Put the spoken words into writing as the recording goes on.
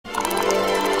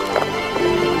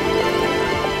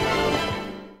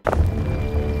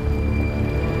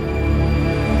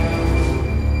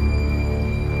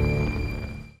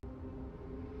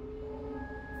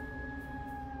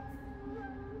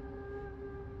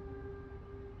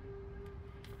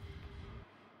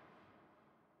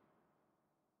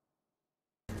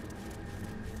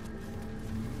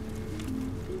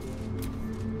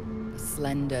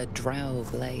slender drow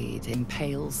blade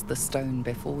impales the stone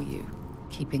before you,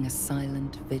 keeping a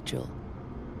silent vigil.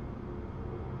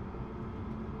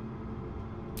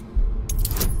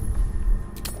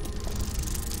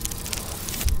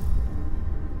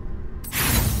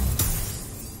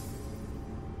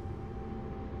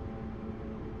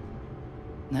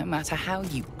 No matter how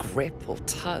you grip or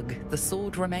tug, the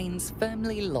sword remains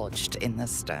firmly lodged in the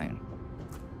stone.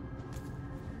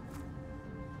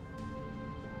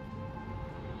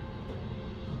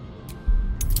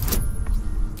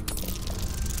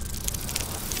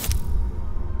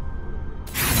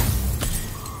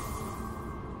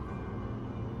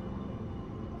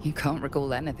 You can't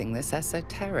recall anything this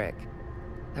esoteric.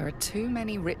 There are too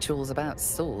many rituals about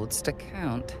swords to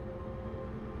count.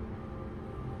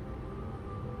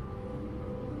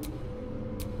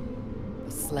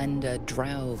 The slender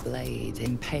drow blade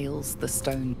impales the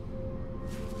stone.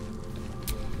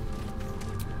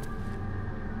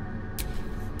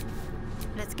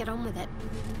 Let's get on with it.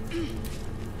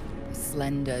 The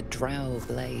slender drow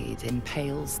blade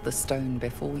impales the stone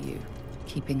before you,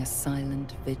 keeping a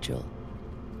silent vigil.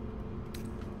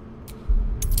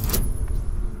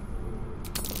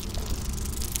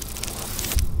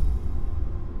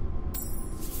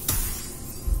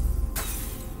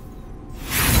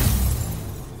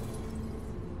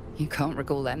 You can't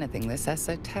recall anything this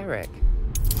esoteric.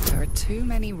 There are too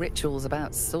many rituals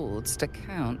about swords to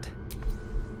count.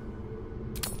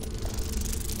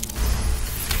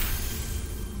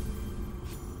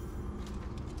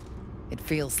 It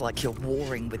feels like you're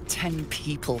warring with 10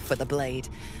 people for the blade,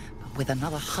 but with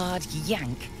another hard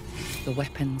yank, the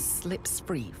weapon slips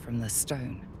free from the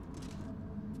stone.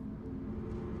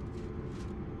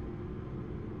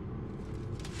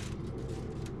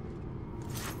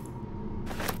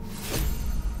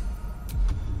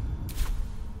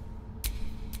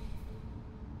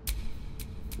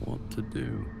 What to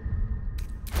do?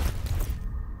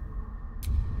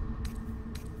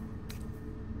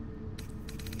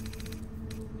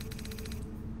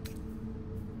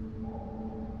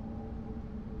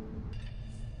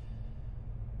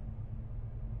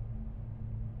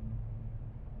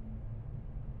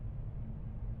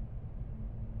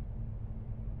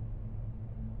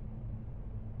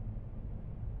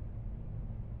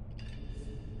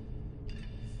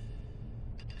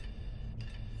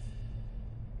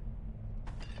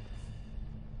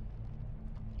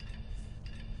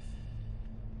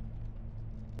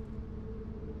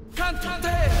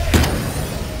 Can't